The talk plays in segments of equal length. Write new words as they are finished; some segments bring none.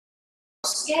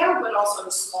scale, but also on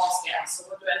a small scale. So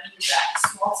what do I mean by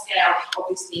that? Small scale,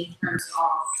 obviously, in terms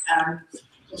of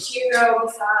material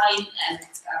design and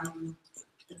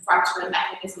the functional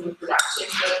mechanism of production.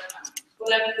 But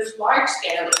what I mean with large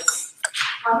scale is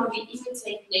how do we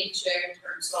imitate nature in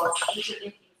terms of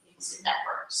interlinking things in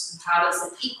networks, and how does an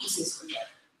ecosystem work?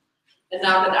 And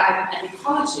now that I'm an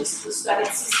ecologist who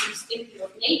studies systems thinking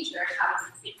of nature, how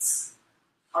it fits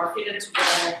or fit it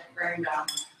together very well.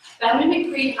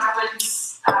 Biomimicry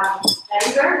happens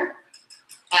everywhere.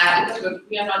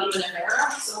 We are not even aware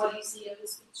of. So what you see in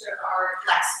this picture are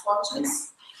glass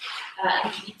sponges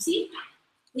in deep sea.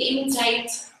 They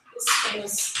imitate this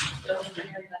famous building here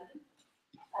in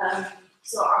London.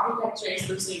 So architecture is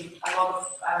losing a lot of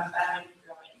biomimicry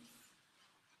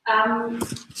already.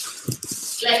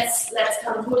 Let's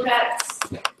kind of look at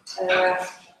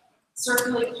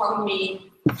circular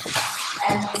economy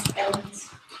and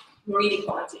marine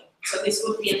ecology. So this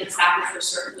would be an example for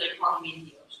circular economy in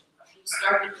the ocean. We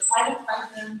start with the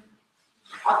phytoplankton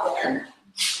up there.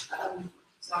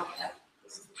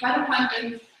 This is the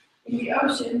phytoplankton in the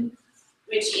ocean,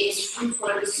 which is food for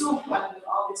the zooplankton,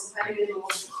 all these tiny little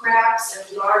crabs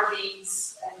and larvae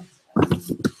and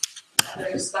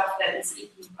other stuff that is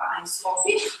eaten by small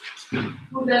fish,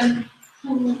 which then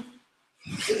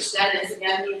is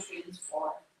again nutrients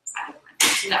for phytoplankton.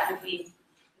 So that would be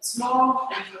a small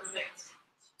and perfect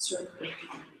circular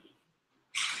economy.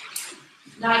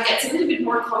 Now it gets a little bit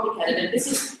more complicated, and this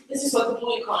is what the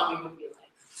blue economy would be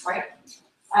like, right?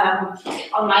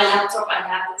 On my laptop, I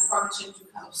have the function to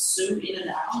kind of zoom in and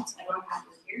out. I don't have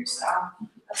it here, so I'll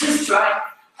just try.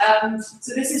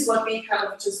 So this is what we kind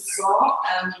of just saw.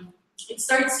 It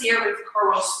starts here with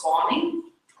coral spawning.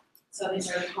 So these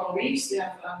are the coral reefs. We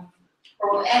have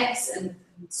coral eggs and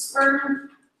sperm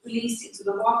released into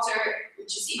the water,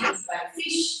 which is eaten by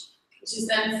fish, which is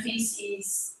then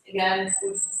feces, again,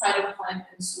 food for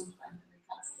phytoplankton, zooplankton, and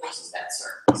kind of closes that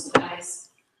circle. So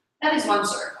that is one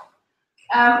circle.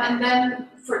 And then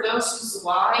for those who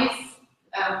survive,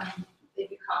 they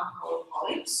become coral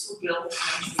polyps who build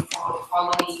coral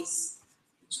colonies,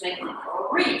 which make coral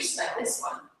reefs, like this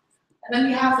one. And then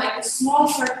we have like a small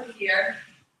circle here.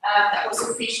 That was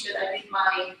a fish that I did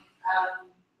my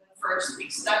first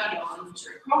big study on, which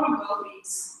are coral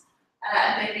polyps.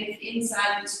 And they live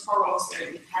inside these corals.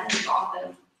 They're dependent on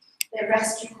them. They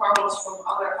rescue corals from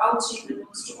other algae that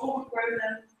wants to overgrow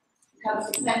them. Kind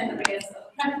of defend them against other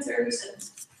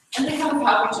predators, and they kind of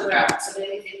help each other out, so they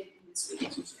live in this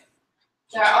relationship.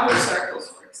 There are other circles,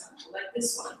 for example, like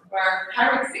this one, where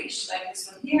parrotfish, like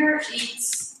this one here,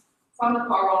 eats from the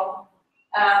coral,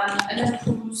 and then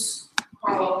pulls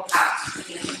coral out,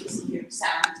 again, you see here,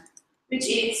 sand, which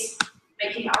is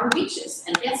making our beaches,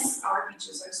 and yes, our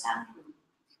beaches are sand-proof,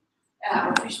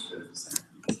 or fish-proof,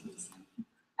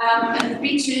 and the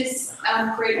beaches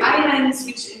create islands,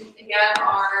 which again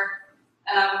are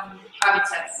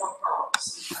habitat for corals.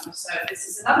 So this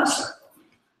is another circle.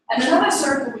 And another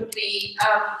circle would be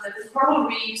that the coral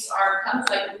reefs are kind of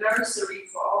like a nursery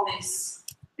for all these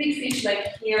big fish,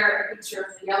 like here a picture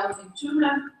of the yellowfin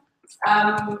tuna,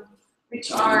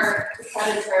 which are the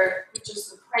predator, which is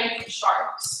the prey for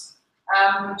sharks.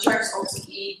 Sharks also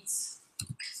eat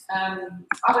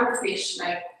other fish,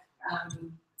 like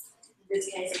in this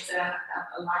case it's a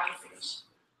lionfish,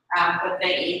 but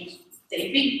they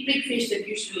eat big fish that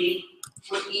usually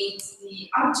would eat the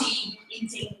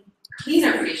algae-eating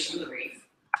cleaner fish on the reef.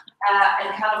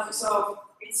 And kind of, so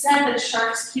it's said that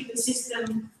sharks keep the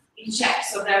system in check,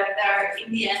 so that there are in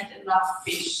the end enough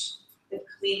fish that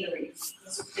clean the reef.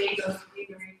 Because if they don't clean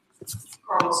the reef,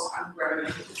 corals can't grow.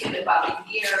 Within about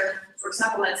a year, for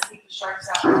example, let's keep the sharks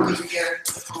out for a year,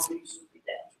 the coral reefs would be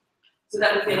dead. So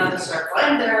that would be another circle.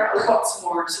 And there are lots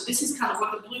more. So this is kind of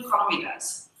what the blue economy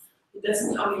does. It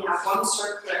doesn't only have one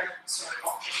circular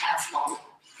circle, it has one.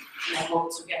 And I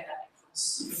hope to get that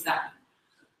across with that.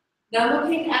 Now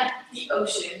looking at the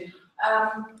ocean,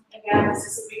 again, this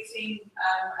is a big thing.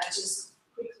 I just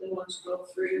quickly want to go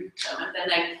through and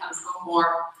then I kind of go more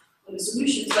on the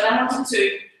solutions. But I wanted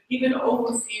to give an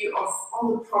overview of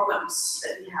all the problems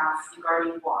that we have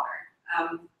regarding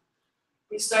water.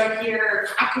 We start here,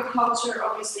 aquaculture,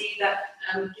 obviously, that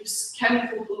gives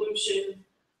chemical pollution,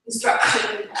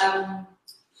 destruction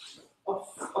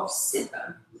of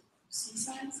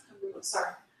seasides,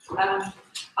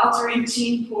 altering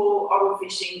gene pool,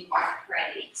 overfishing, or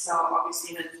prey. So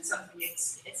obviously that is something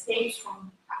that escapes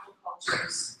from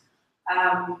aquacultures,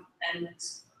 and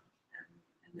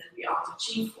then we alter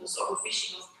gene pools,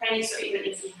 overfishing of prey. So even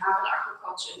if we have an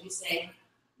aquaculture and we say,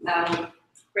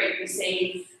 great, we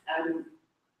save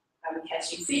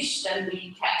catching fish, then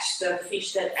we catch the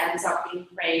fish that ends up being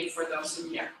prey for those in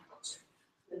the aquaculture.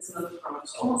 That's another problem.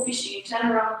 So overfishing in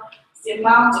general, the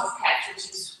amount of catch, which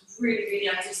is really, really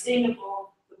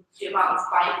unsustainable. The amount of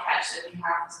bycatch that we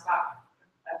have is about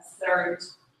a third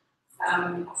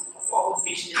of all the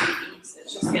fish that we eat. It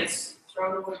just gets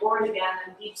thrown overboard again,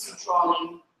 and deep sea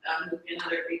trawling would be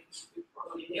another big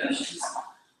problem in the oceans.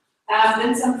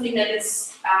 Then something that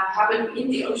is happening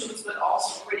in the oceans, but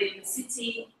also already in the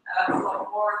city, a lot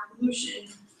more pollution,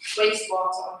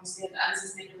 wastewater, obviously, and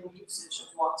unsustainable usage of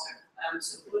water.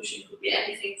 So pollution could be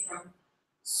anything from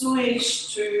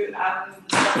sewage to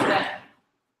stuff that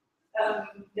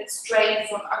gets drained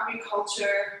from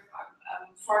agriculture,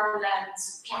 farmland,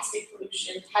 plastic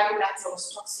pollution, heavy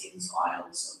metals, toxins,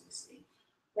 oils, obviously.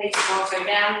 Wastewater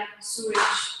again, sewage,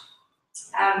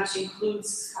 which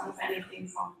includes kind of anything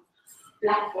from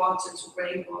black water to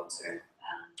grey water,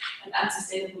 and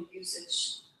unsustainable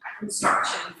usage,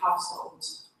 construction,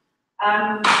 households.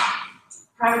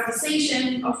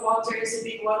 Privatization of water is a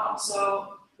big one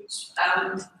also, which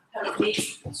kind of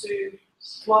leads to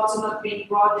water not being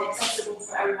broadly accessible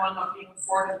for everyone, not being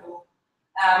affordable,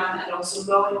 and also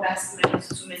low investment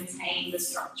to maintain the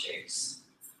structures.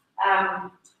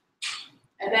 And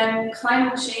then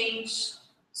climate change,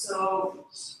 so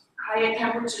higher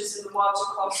temperatures in the water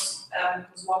cause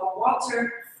warmer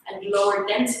water and lower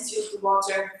density of the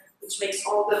water, which makes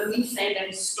all the methane that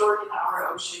is stored in our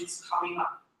oceans coming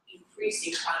up,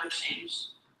 increasing climate change.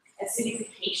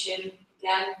 Acidification,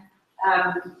 again,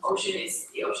 the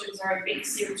oceans are a big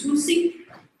CO2 sink.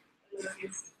 I don't know if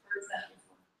you've heard of that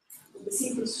before. The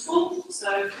sink is full,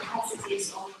 so capacity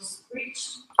is almost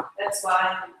reached. That's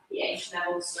why pH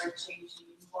levels start changing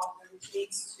in water, which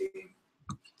leads to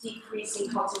decreasing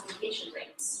calcification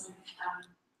rates.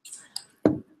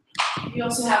 We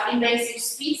also have invasive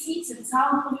species and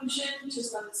sound pollution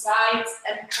just on the sides,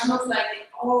 and kind of like it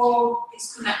all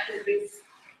is connected with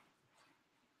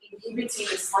inhibiting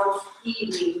the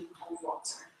self-healing of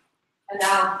water. And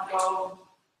I'll go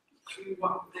through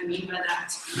what I mean by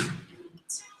that.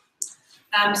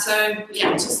 So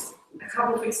yeah, just a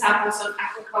couple of examples on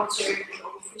aquaculture and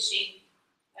overfishing,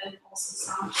 and also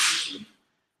sound pollution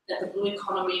that the blue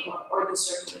economy or the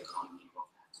circular economy will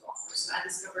have to offer. So I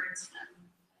discovered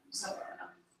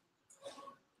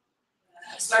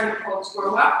I started to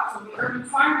grow up from the urban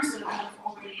farms and I'm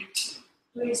already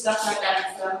doing stuff like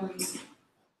that,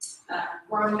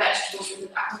 growing vegetables with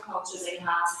the aquaculture they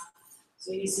have.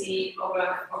 So you see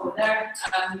over there,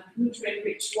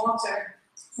 nutrient-rich water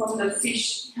from the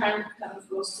fish kind of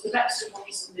goes to the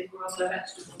vegetables, and they grow the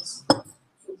vegetables.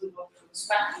 So the water goes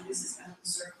back, and this is kind of the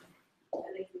circle.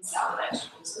 And they can sell the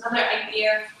vegetables. Another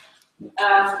idea,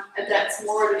 and that's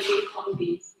more the blue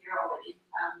economy here already,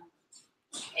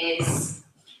 is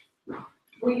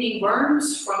breeding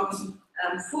worms from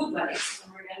food waste,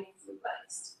 from organic food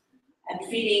waste, and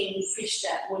feeding fish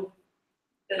that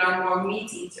are more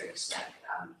meat eaters, like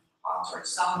hot or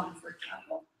salmon, for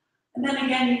example. And then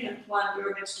again, you can plant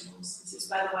your vegetables. This is,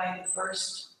 by the way, the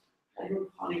first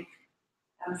hydroponic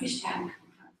fish tank.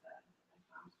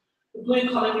 The blue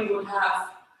economy would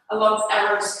have a lot of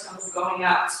errors kind of going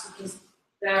out because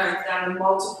there are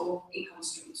multiple income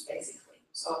streams basically.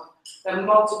 So there are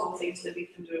multiple things that we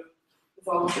can do with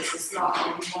all of this. It's not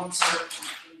only one sort of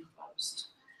being closed.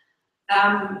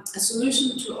 A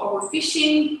solution to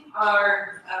overfishing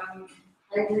are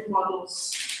hybrid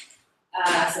models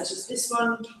such as this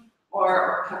one,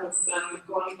 or kind of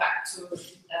going back to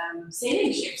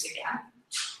sailing ships again.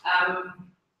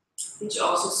 Which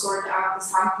also sort out the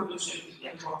sound pollution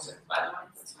in water, by the way,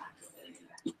 that's my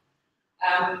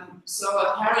so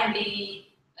apparently,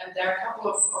 there are a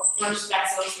couple of first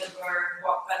vessels that were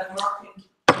bought by the Moroccan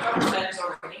government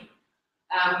already,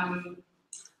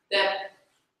 that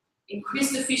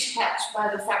increased the fish catch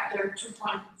by the factor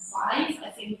 2.5.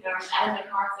 I think Alan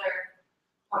MacArthur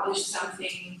published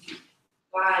something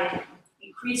by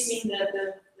increasing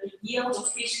the yield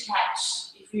of fish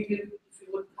catch if you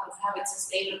would kind of have it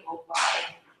sustainable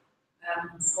by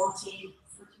 14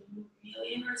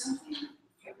 million or something.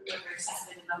 I can't remember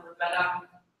exactly the number, but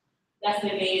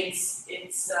definitely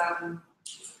it's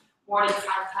more than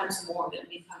 5 times more than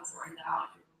we can afford now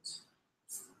if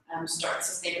you would start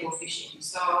sustainable fishing.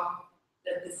 So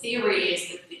the theory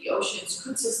is that the oceans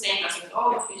could sustain us with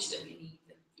all the fish that we need.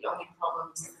 And the only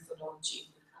problem is the methodology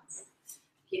that kind of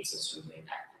keeps us from doing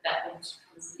that. That would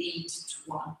kind of lead to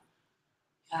one.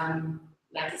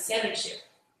 Like a sailing ship.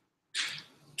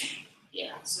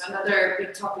 Yeah, so another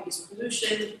big topic is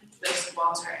pollution,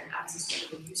 wastewater, and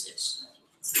unsustainable usage, like you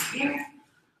can see here.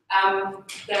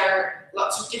 There are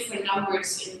lots of different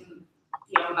numbers in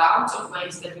the amount of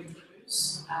waste that we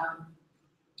produce,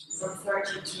 from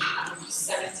 30 to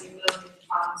 70 million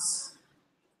tons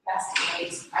plastic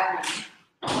waste annually.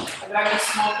 A very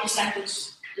small percentage,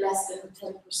 less than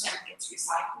 10%, gets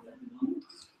recycled at the moment.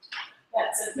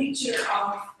 That's a picture of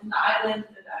an island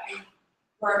that I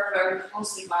work very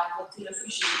closely by called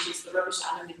Television, which is the rubbish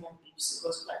island in Maldives. It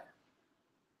was like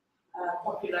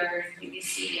popular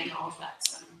BBC and all of that.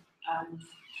 So,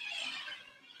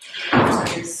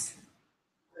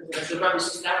 the rubbish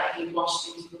is directly washed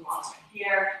into the water.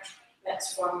 Here,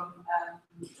 that's from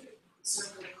the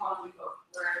circular economy book,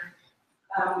 where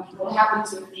what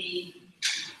happens with the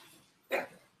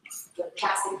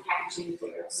plastic packaging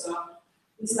there. So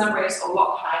this number is a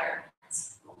lot higher.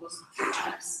 It's almost three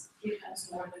times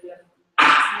more than the other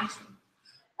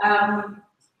one.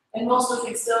 And most of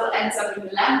it still ends up in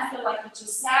the landfill, like we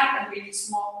just said, and really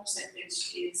small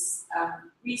percentage is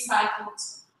recycled.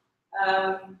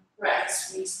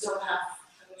 Whereas we still have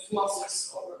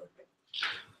losses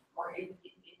or in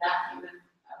that even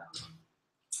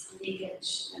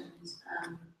leakage,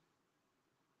 and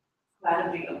quite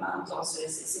a big amount also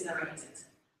is incinerated.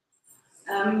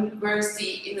 Whereas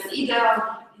in an IDA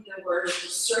were the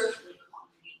circular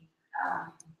economy,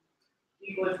 we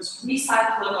would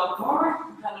recycle a lot more,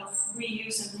 kind of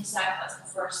reuse and recycle as the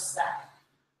first step,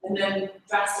 and then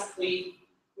drastically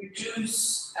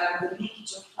reduce the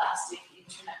leakage of plastic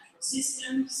into natural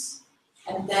systems,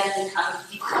 and then kind of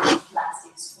decouple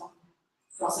plastics from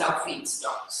fossil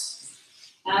feedstocks.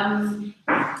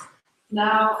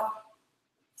 Now,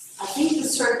 I think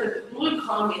the blue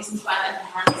economy isn't quite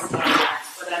enhanced by that,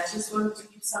 but I just wanted to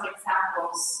give some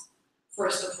examples,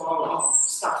 first of all, of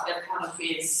stuff that kind of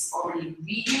is already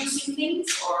reusing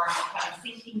things or kind of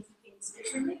thinking things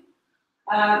differently.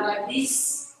 Like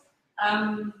this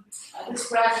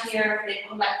brand here, they're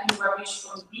collecting rubbish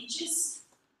from beaches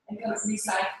and kind of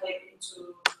recycle it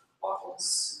into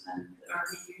bottles and that are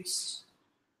reused.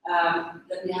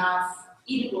 Then we have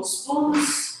eatable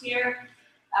spoons here.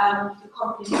 The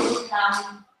company can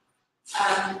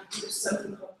use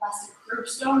something called plastic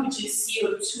curbstone, which is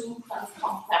CO2 kind of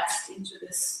compressed into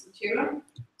this material.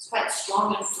 It's quite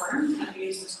strong and firm, and we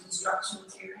use this construction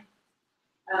material.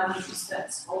 Because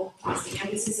that's all plastic.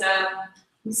 And this is a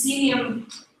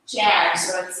mycelium chair,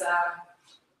 so it's a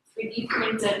 3D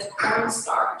printed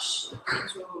cornstarch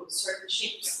into certain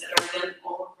shapes that are then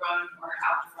overgrown or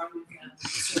outgrown with a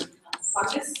certain kind of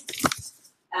fungus.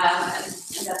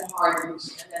 And then hardened,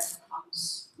 and then becomes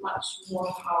much more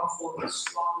powerful and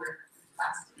stronger than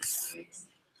plastic.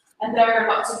 And there are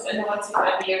lots of innovative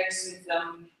ideas with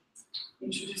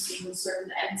introducing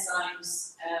certain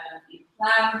enzymes in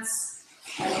plants,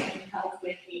 and kind of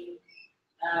making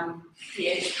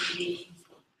PHD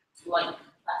like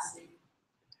plastic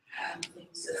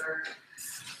things that are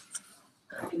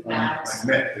I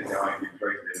met the guy who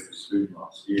created the spoon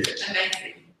last year.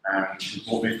 amazing. And he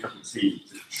bought me a cup of tea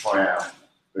to try out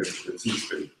the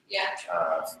teaspoon. Yeah.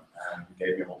 And he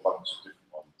gave me a whole bunch of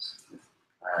different ones.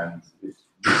 And it's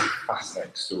a really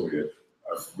fascinating story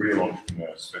of real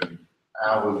entrepreneurs spending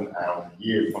hours and hours,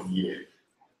 year upon year,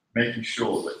 making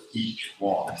sure that each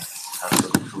one has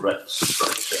the correct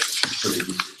structure for the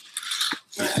usage.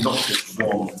 So it's not just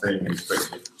one thing is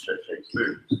created to shake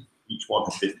spoons. Each one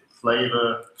has different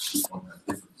flavour, each one has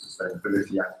different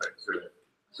sustainability aspects to it.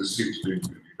 So soup spoons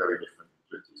are going to be very different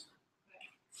to a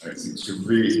teaspoon. It's a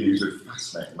really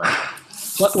fascinating matter.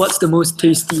 What's the most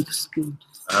tasty spoon?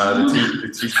 The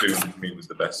teaspoon for me was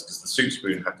the best because the soup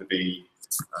spoon had to be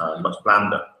much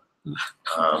blander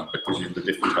because of the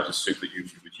different types of soup that you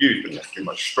would use, but it has to be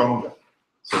much stronger.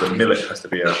 So the millet has to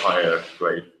be a higher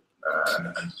grade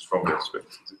and stronger spoon.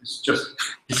 It's just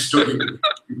history.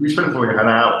 We spent probably an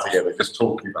hour together just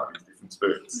talking about these different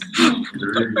spoons. It's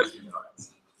really nice.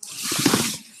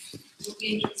 Would be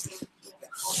interesting. There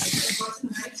was a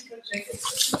nice project. There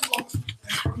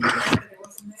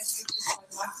was a nice project by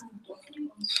Martin Doffy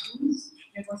on spoons.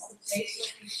 There was the taste of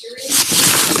the cereal,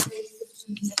 the taste of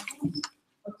the metals,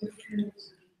 of the food.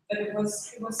 But it was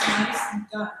nicely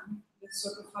done. With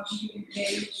sort of how you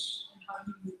engage and how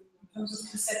you, in terms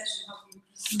of perception, how you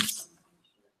perceive something.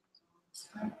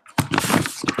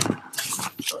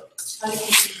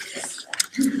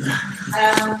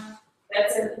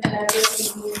 That's an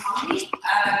adjusting blue economy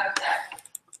that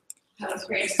kind of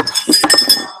creates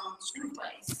food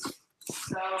waste.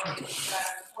 So it's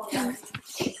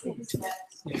polyethylene that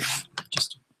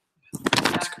Just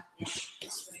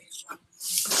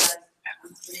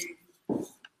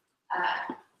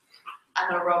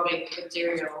anaerobic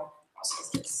material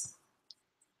processes.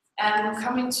 And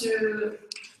coming to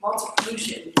water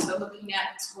pollution. So looking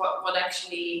at what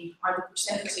actually are the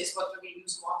percentages, what do we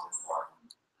use water for?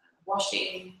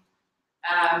 Washing,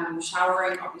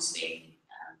 showering, obviously,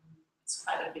 it's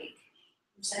quite a big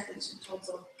percentage in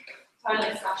total.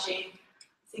 Toilet flushing. I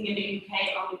think in the UK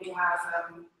only we have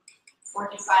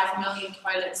 45 million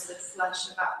toilets that flush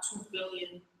about 2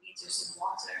 billion liters of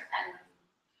water annually.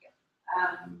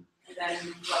 And then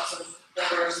lots of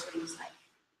diverse things like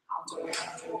outdoor.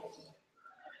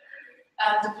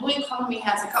 The blue economy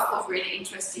has a couple of really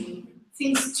interesting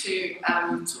things to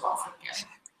offer here.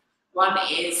 One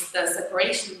is the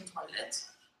separation toilet.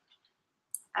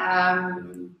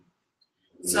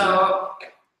 So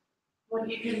what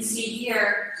you can see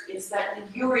here is that the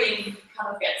urine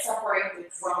kind of gets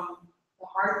separated from the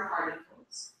hard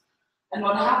particles. And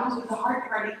what happens with the hard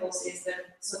particles is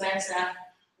that, so there's a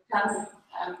kind of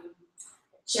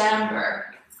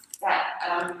chamber that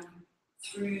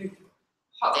through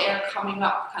hot air coming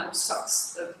up kind of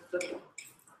sucks the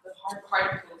hard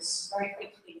particles very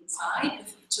quickly inside.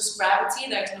 It's just gravity,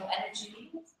 there's no energy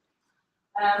needed.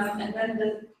 And then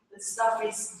the stuff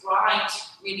is dried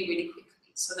really, really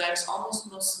quickly. So there's almost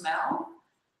no smell.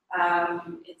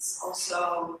 It's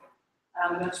also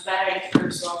much better in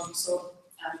terms of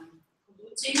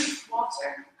polluting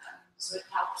water. So it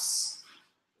helps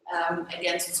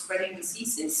against spreading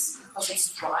diseases because it's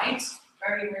dried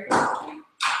very, very quickly.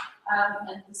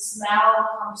 And the smell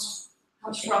comes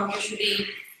from usually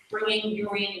bringing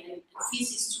urine and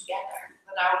feces together.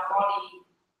 But our body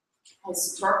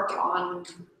has worked on,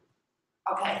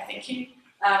 okay, thank you,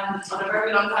 on a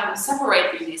very long time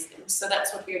separating these things. So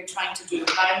that's what we're trying to do,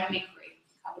 biomimicry,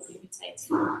 kind of imitate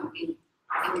the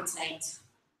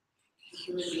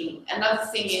human being. Another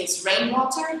thing is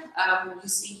rainwater. You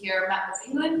see here a map of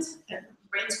England. It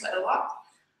rains quite a lot.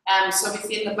 So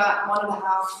within about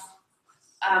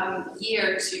 1.5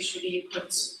 years, usually you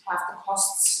could have the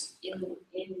costs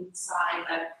inside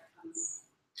that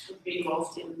would be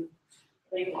involved in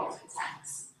rainwater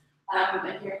tanks.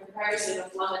 And here a comparison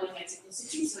of London and Mexico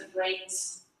City, so it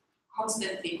rains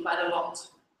constantly quite a lot. So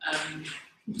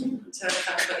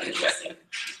that's quite interesting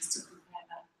just to compare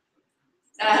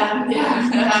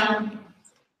that.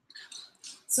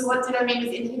 So what did I mean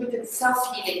with inhibited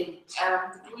self-healing?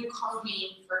 The blue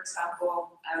economy, for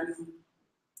example,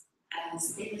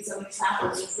 stated some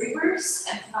examples of rivers,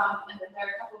 and then there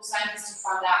are a couple of scientists who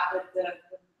found out that the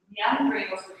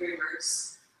meandering of the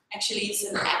rivers actually is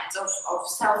an act of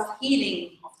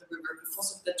self-healing of the river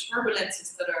because of the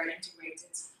turbulences that are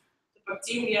integrated. The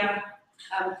bacteria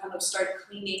kind of start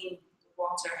cleaning the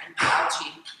water, and the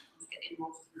algae get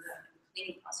involved in the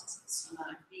cleaning processes. So now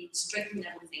if we straighten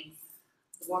everything,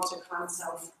 the water can't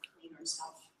self-clean or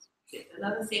self-fit.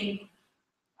 Another thing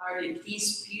are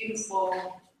these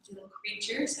beautiful little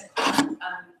creatures.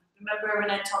 Remember when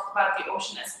I talked about the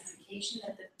ocean acidification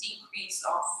and the decrease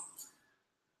of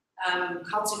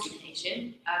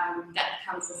calcification that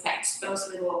kind of affects those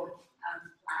little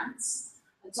plants.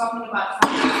 And talking about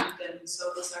phytoplankton,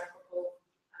 so these are couple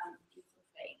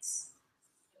euphrates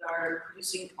that are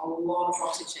producing a lot of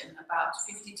oxygen. About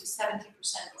 50 to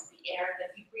 70% of the air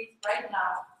that we breathe right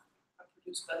now are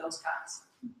produced by those guys.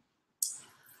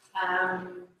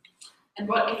 And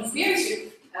what interferes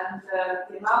with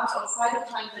the amount of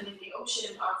phytoplankton in the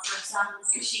ocean are, for example,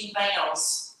 fishing whales.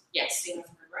 Yes, you have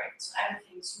heard right. So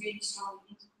everything is really strongly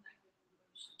interconnected in the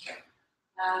ocean.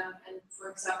 And for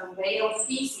example, whale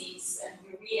feces and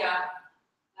urea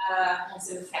has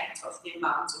an effect of the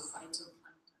amount of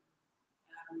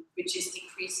phytoplankton, which is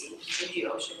decreasing in the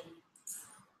ocean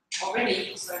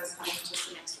already. So it's kind of just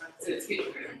an extra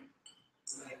filter.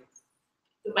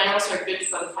 The whales are good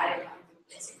for the phytoplankton,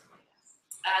 basically.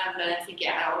 But I think,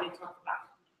 yeah, I already talked about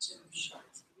short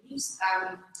leaves.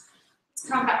 Let's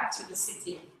come back to the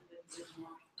city with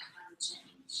more climate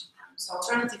change. So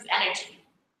alternative energy.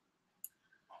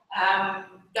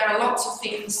 There are lots of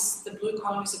things the blue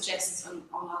economy suggests on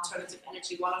alternative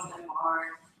energy. One of them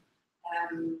are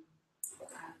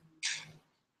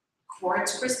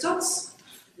quartz crystals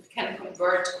that can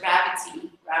convert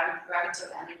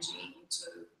gravitational energy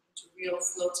into real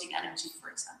floating energy, for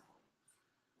example.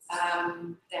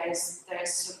 There's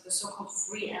the so-called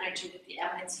free energy that the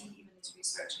MIT even is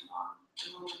researching on at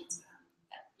the moment.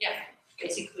 That,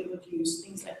 basically would use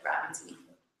things like gravity,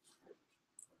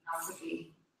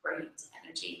 really great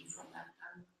energy from that.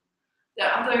 There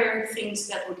are other things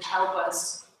that would help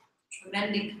us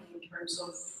tremendously in terms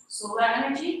of solar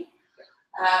energy.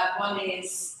 One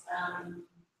is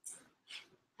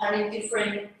having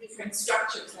different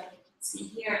structures, like you can see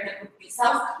here, that would be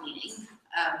self-cleaning.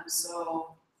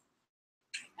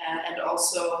 And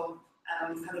also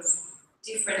kind of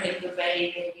different in the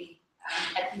way they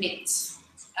admit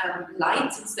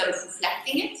light instead of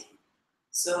reflecting it.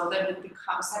 So that would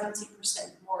become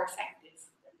 70% more effective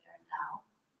than they are now.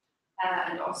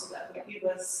 And also that would give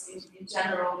us, in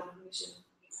general, the permission,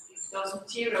 if those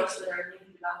materials that are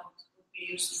newly developed would be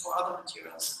used for other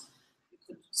materials, we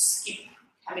could skip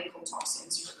chemical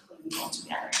toxins or put them all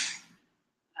together.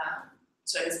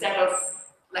 So instead of,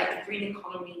 like the green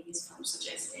economy is kind of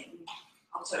suggesting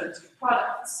alternative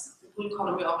products, the blue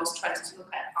economy always tries to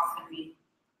look at how can we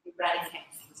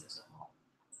eradicate things as a whole,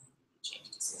 change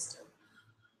the system.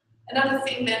 Another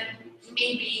thing that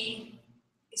maybe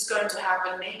is going to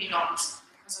happen, maybe not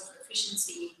because of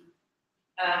efficiency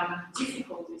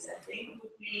difficulties, I think,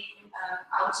 would be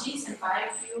algae and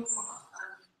biofuel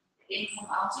from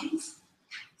algae.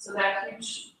 So there are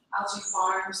huge algae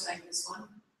farms like this one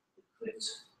that could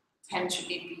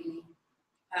potentially be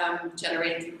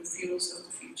generating the fuels of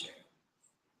the future.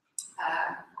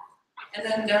 And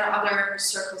then there are other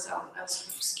circles, I'll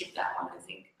skip that one, I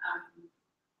think.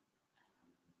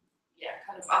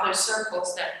 Kind of other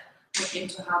circles that look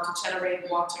into how to generate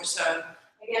water. So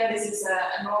again, this is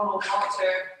a normal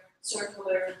water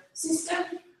circular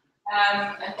system,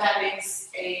 and that is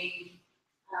a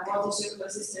water circular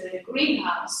system in a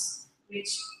greenhouse,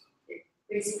 which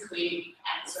basically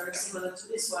acts very similar to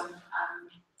this one.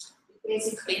 It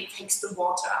basically takes the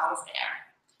water out of air.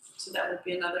 So that would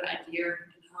be another idea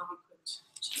in how we could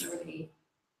generate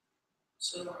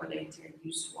sooner or later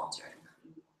use water and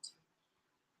clean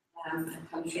water. And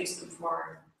kind of use them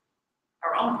for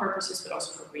our own purposes, but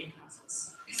also for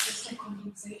greenhouses. It's just a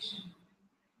condensation.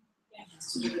 Yeah, it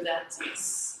has to do with that.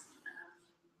 It's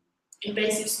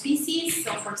invasive species.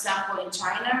 So, for example, in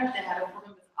China, they had a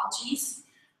problem with algae,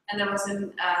 and there was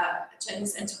a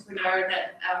Chinese entrepreneur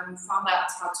that found out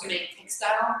how to make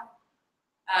textile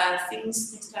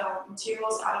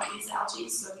materials out of these algae.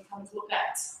 So we kind of look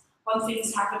at what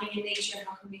things happening in nature,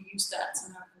 how can we use that,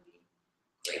 and how can we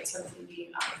create something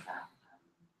new out of that.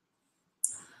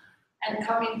 And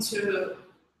coming to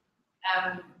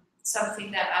something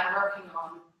that I'm working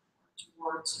on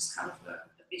towards just kind of a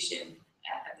vision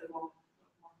at the moment.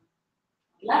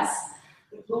 Less,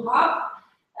 the blue hub,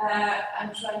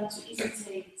 I'm trying to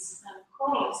imitate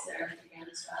corals there again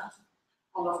as well.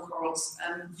 I love corals.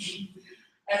 And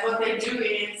what they do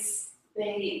is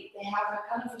they have a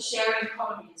kind of a sharing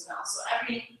economy as well. So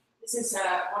this is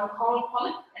one coral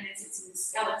polyp, and it's in the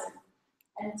skeleton.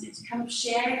 And it kind of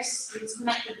shares, it's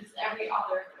connected with every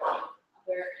other little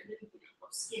bit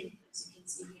of skin, as you can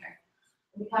see here.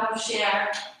 And we kind of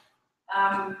share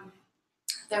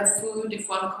their food. If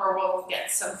one coral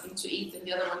gets something to eat and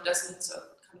the other one doesn't, so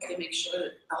kind of they make sure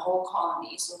that the whole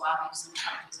colony survives and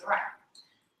is around.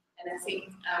 And I think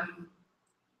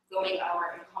building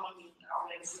our economy and our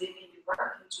ways of living and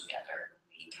working together would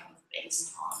be kind of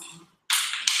based on,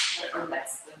 or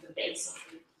that's the base of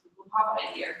the hub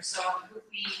idea. So it would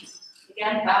be,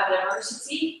 again,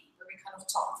 biodiversity, where we kind of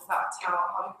talked about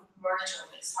how we could merge all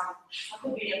this, how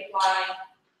could we apply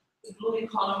the blue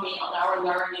economy on our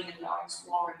learning and our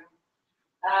exploring,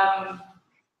 and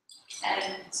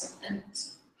kind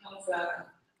of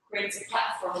create a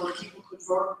platform where people could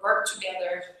work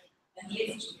together and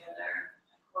live together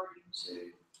according to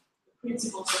the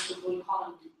principles of the blue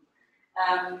economy,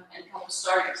 and kind of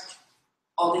start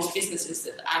all these businesses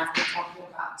that I've been talking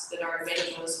about that are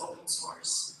available as open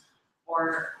source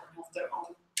or have their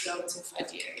own innovative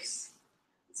ideas.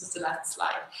 This is the last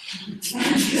slide. Share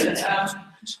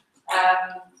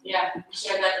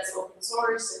that as open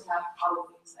source and have other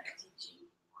things like teaching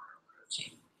or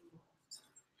coaching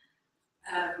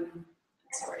involved.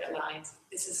 Sorry, I lied.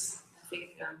 This is, I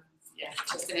think,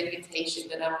 just an invitation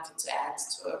that I wanted to add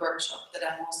to a workshop that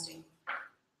I'm hosting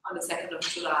on the 2nd of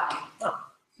July.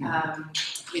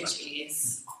 Which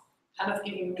is kind of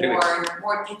giving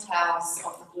more details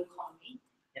of the blue economy.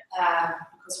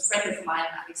 Because a friend of mine,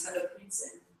 Alexander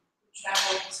Prinsen, who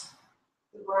traveled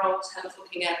the world kind of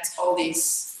looking at all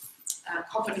these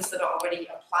companies that are already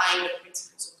applying the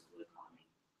principles of the blue economy.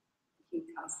 He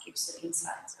kind of gives the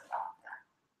insights about that.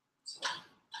 So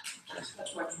there's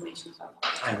much more information about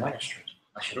that. Ein Weinstrich,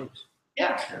 mushroom.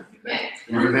 Yeah.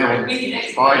 We're there.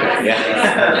 Yeah. Friday. Yeah.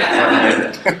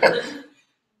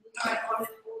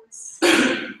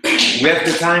 We have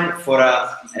the time for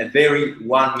a very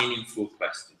meaningful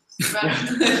question.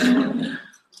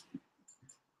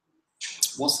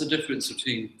 What's the difference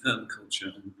between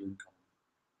permaculture and blue economy?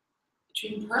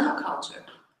 Between permaculture,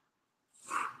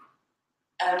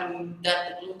 that the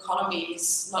blue economy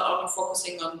is not only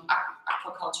focusing on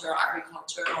aquaculture or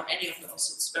agriculture or any of those,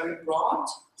 it's very broad.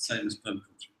 Same as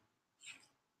permaculture.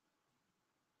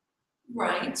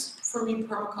 Right. For me,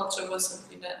 permaculture was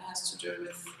something that has to do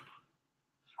with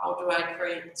how do I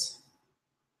create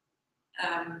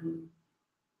a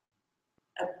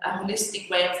holistic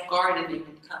way of gardening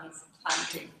and kind of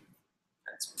planting.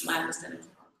 That's my understanding of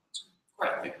permaculture.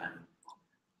 Correct me if I'm wrong.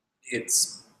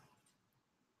 It's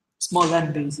Small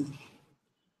land bases.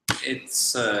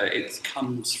 it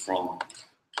comes from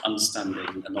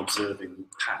understanding and observing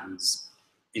patterns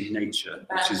in nature,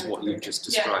 which is what you've just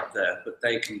described there. But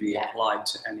they can be applied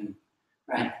to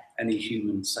any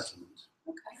human settlement,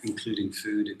 including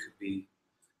food. It could be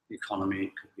the economy.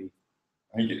 It could be.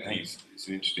 I think it's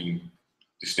an interesting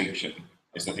distinction.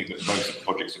 Is I think that most of the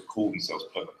projects that call themselves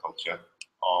permaculture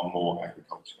are more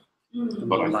agriculture.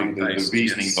 But I think that the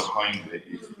reasoning behind it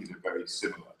is very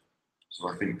similar. So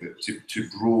I think that to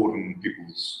broaden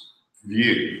people's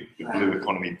view, the blue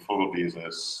economy probably is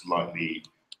a slightly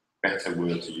better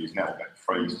word to use now, better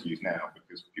phrase to use now,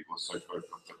 because people are so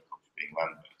focused on permaculture being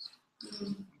land-based.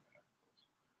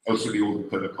 Also, all the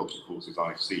permaculture courses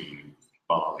I've seen in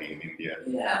Bali and India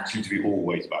seem to be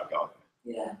always about gardening.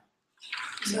 Yeah.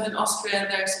 So in Austria,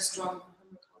 there's a strong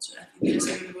permaculture. I think there's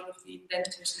even one of the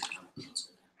inventors in permaculture.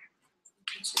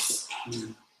 Which is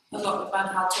a lot about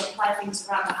how to apply things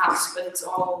around the house, but it's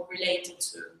all related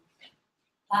to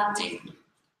planting.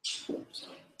 So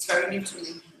it's very new to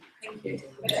me. Thank you.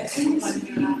 But I think when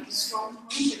you have a strong point,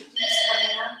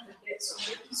 that there's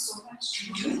already so much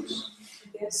knowledge,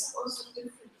 and there's also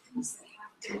different things that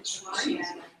have been tried.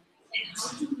 And how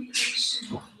do we actually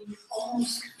be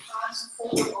almost fast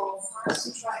forward or fast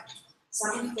track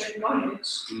some of that knowledge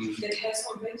that has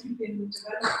already been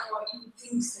developed, or even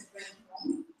things that went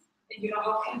wrong? And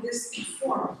how can this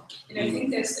inform? And I think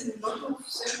there's a lot of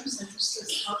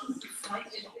circumstances how to define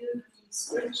and build these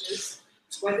bridges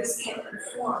where this can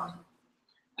inform.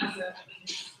 I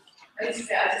just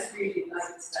really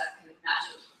liked that kind of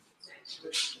natural connection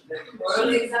with the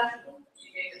world example you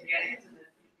gave at the end, and then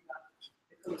thinking about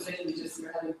the conversation we just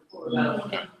were having before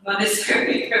about not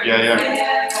necessarily It's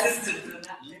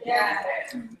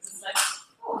like,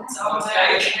 oh, it's all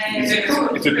there.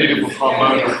 It's a beautiful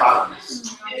harmonious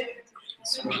balance.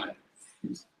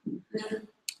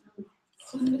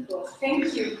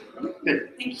 Thank you.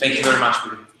 Thank you very much.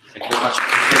 Thank you very much.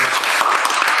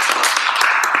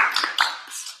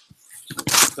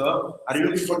 So, are you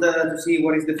looking for to see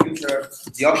what is the future,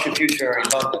 the option future in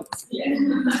London? Yeah.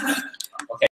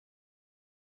 Okay.